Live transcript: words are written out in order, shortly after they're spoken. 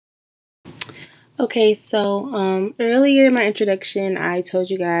Okay, so earlier in my introduction, I told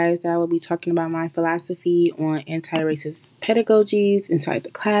you guys that I will be talking about my philosophy on anti-racist pedagogies inside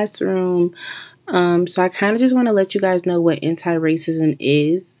the classroom. So I kind of just want to let you guys know what anti-racism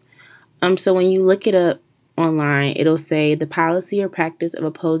is. So when you look it up online, it'll say the policy or practice of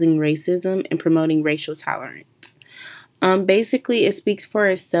opposing racism and promoting racial tolerance. Basically, it speaks for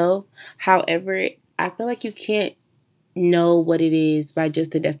itself. However, I feel like you can't know what it is by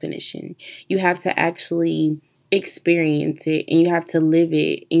just the definition. You have to actually experience it and you have to live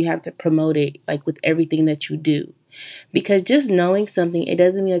it and you have to promote it like with everything that you do. Because just knowing something, it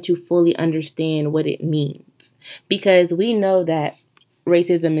doesn't mean that you fully understand what it means. Because we know that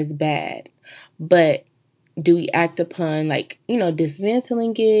racism is bad, but do we act upon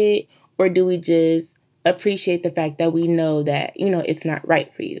dismantling it, or do we just appreciate the fact that we know that, it's not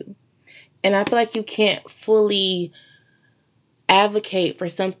right for you? And I feel like you can't fully advocate for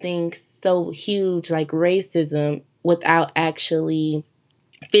something so huge like racism without actually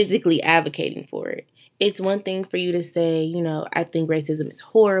physically advocating for it. It's one thing for you to say, I think racism is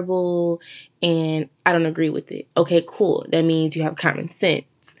horrible and I don't agree with it. Okay, cool. That means you have common sense.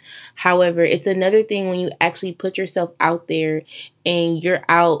 However, it's another thing when you actually put yourself out there and you're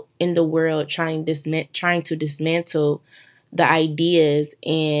out in the world trying to dismantle the ideas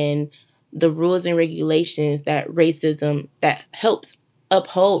and the rules and regulations that helps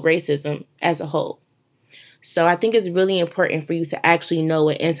uphold racism as a whole. So I think it's really important for you to actually know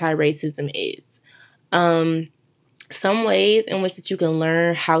what anti-racism is. Um, some ways in which that you can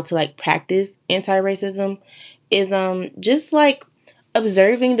learn how to practice anti-racism is just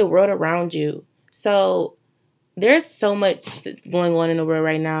observing the world around you. So there's so much going on in the world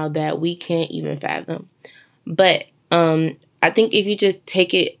right now that we can't even fathom. But I think if you just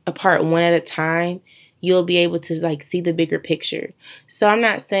take it apart one at a time, you'll be able to see the bigger picture. So I'm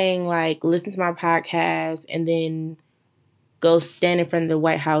not saying listen to my podcast and then go stand in front of the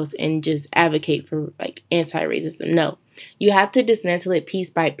White House and just advocate for anti-racism. No. You have to dismantle it piece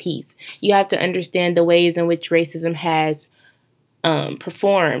by piece. You have to understand the ways in which racism has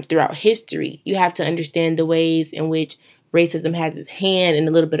performed throughout history. You have to understand the ways in which racism has its hand in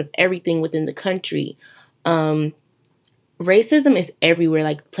a little bit of everything within the country. Um, Racism is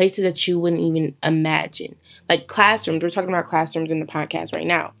everywhere, places that you wouldn't even imagine. Like classrooms. We're talking about classrooms in the podcast right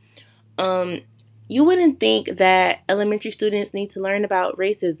now. Um, you wouldn't think that elementary students need to learn about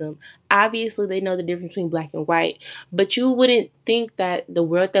racism. Obviously, they know the difference between black and white, but you wouldn't think that the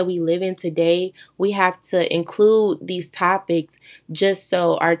world that we live in today, we have to include these topics just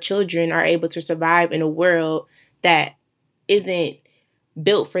so our children are able to survive in a world that isn't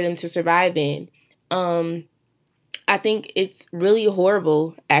built for them to survive in. Um, I think it's really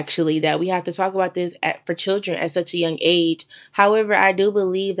horrible, actually, that we have to talk about this for children at such a young age. However, I do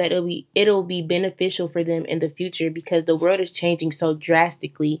believe that it'll be beneficial for them in the future because the world is changing so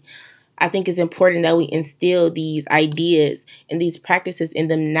drastically. I think it's important that we instill these ideas and these practices in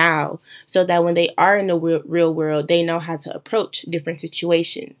them now, so that when they are in the real world, they know how to approach different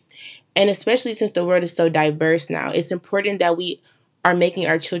situations. And especially since the world is so diverse now, it's important that we are making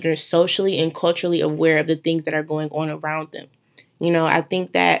our children socially and culturally aware of the things that are going on around them. I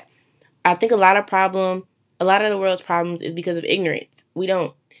think a lot of the world's problems is because of ignorance.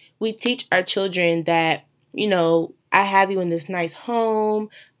 We teach our children that, I have you in this nice home,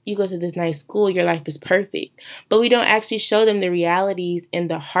 you go to this nice school, your life is perfect. But we don't actually show them the realities and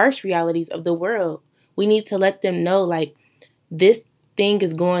the harsh realities of the world. We need to let them know this thing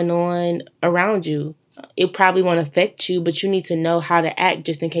is going on around you. It probably won't affect you, but you need to know how to act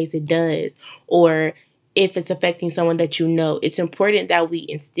just in case it does. Or if it's affecting someone that you know, it's important that we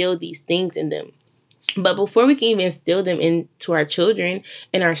instill these things in them. But before we can even instill them into our children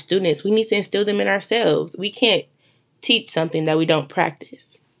and our students, we need to instill them in ourselves. We can't teach something that we don't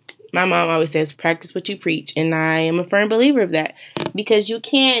practice. My mom always says, practice what you preach. And I am a firm believer of that, because you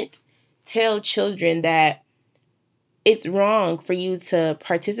can't tell children that it's wrong for you to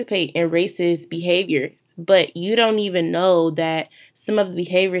participate in racist behaviors, but you don't even know that some of the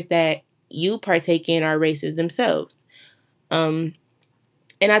behaviors that you partake in are racist themselves. Um,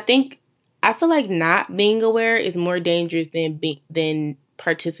 and I feel like not being aware is more dangerous than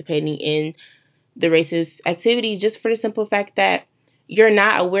participating in the racist activities, just for the simple fact that you're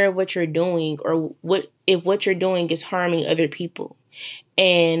not aware of what you're doing, or what you're doing is harming other people.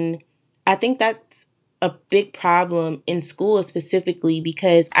 And I think that's a big problem in school specifically,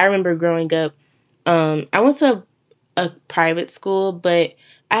 because I remember growing up, I went to a private school, but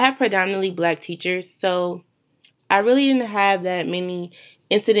I had predominantly black teachers. So I really didn't have that many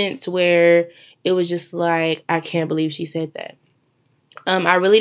incidents where it was just like, I can't believe she said that. I really